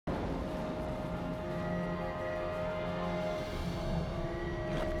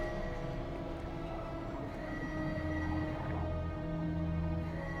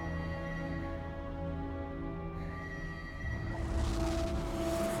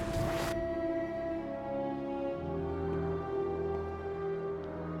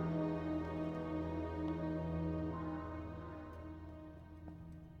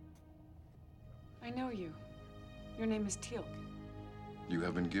know you. Your name is Teal'c. You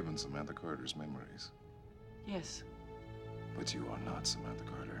have been given Samantha Carter's memories. Yes. But you are not Samantha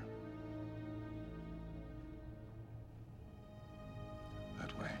Carter.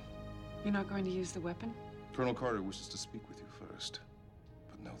 That way. You're not going to use the weapon? Colonel Carter wishes to speak with you first.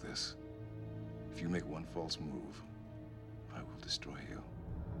 But know this. If you make one false move, I will destroy you.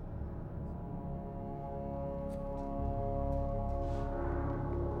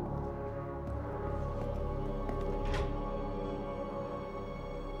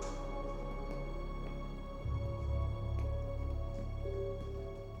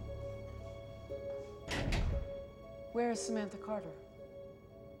 Where is Samantha Carter?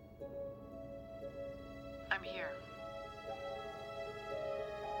 I'm here.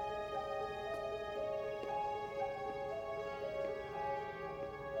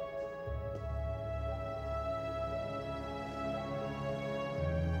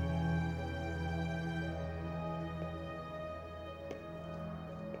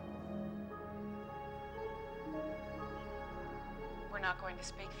 We're not going to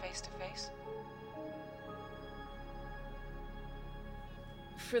speak face to face?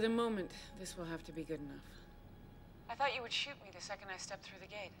 For the moment, this will have to be good enough. I thought you would shoot me the second I stepped through the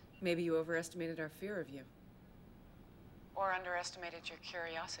gate. Maybe you overestimated our fear of you. Or underestimated your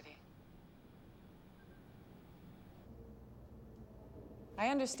curiosity. I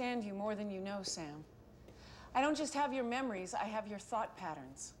understand you more than you know, Sam. I don't just have your memories, I have your thought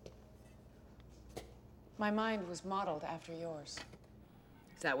patterns. My mind was modeled after yours.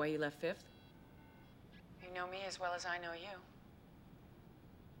 Is that why you left Fifth? You know me as well as I know you.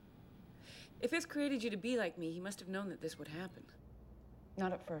 If Fifth created you to be like me, he must have known that this would happen.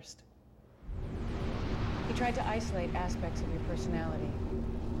 Not at first. He tried to isolate aspects of your personality.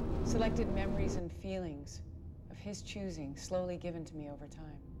 Selected memories and feelings of his choosing, slowly given to me over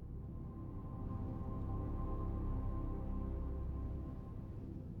time.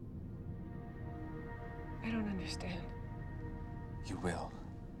 I don't understand. You will.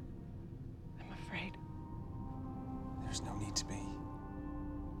 I'm afraid. There's no need to be.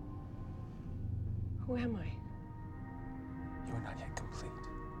 Who am I? You are not yet complete.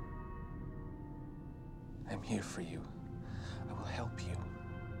 I'm here for you. I will help you.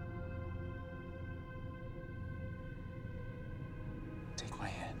 Take my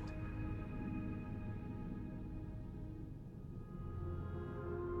hand.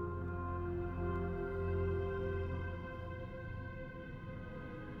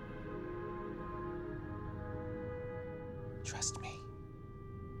 Trust me.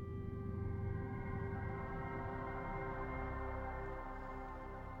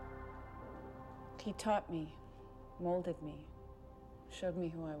 He taught me, molded me, showed me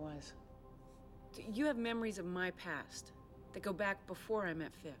who I was. You have memories of my past that go back before I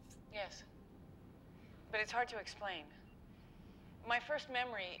met Fifth. Yes, but it's hard to explain. My first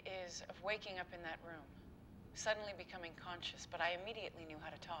memory is of waking up in that room, suddenly becoming conscious, but I immediately knew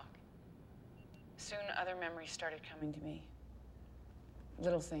how to talk. Soon, other memories started coming to me.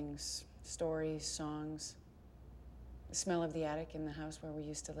 Little things, stories, songs, the smell of the attic in the house where we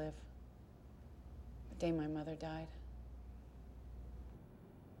used to live. The day my mother died.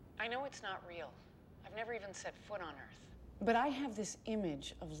 I know it's not real. I've never even set foot on Earth. But I have this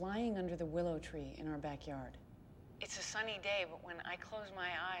image of lying under the willow tree in our backyard. It's a sunny day, but when I close my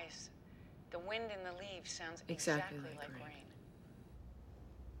eyes, the wind in the leaves sounds exactly like rain.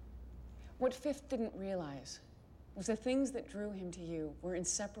 What Fifth didn't realize was the things that drew him to you were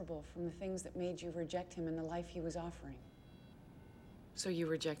inseparable from the things that made you reject him and the life he was offering. So you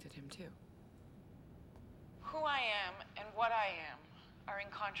rejected him too? Who I am and what I am are in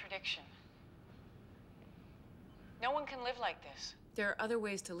contradiction. No one can live like this. There are other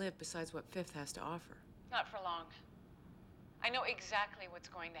ways to live besides what Fifth has to offer. Not for long. I know exactly what's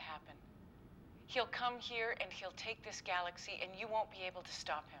going to happen. He'll come here and he'll take this galaxy and you won't be able to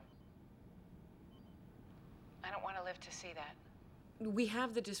stop him. I don't want to live to see that. We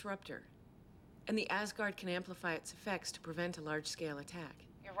have the disruptor, and the Asgard can amplify its effects to prevent a large-scale attack.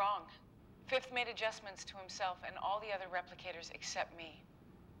 You're wrong. Fifth made adjustments to himself and all the other replicators except me.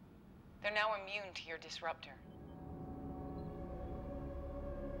 They're now immune to your disruptor.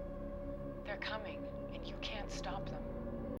 They're coming, and you can't stop them.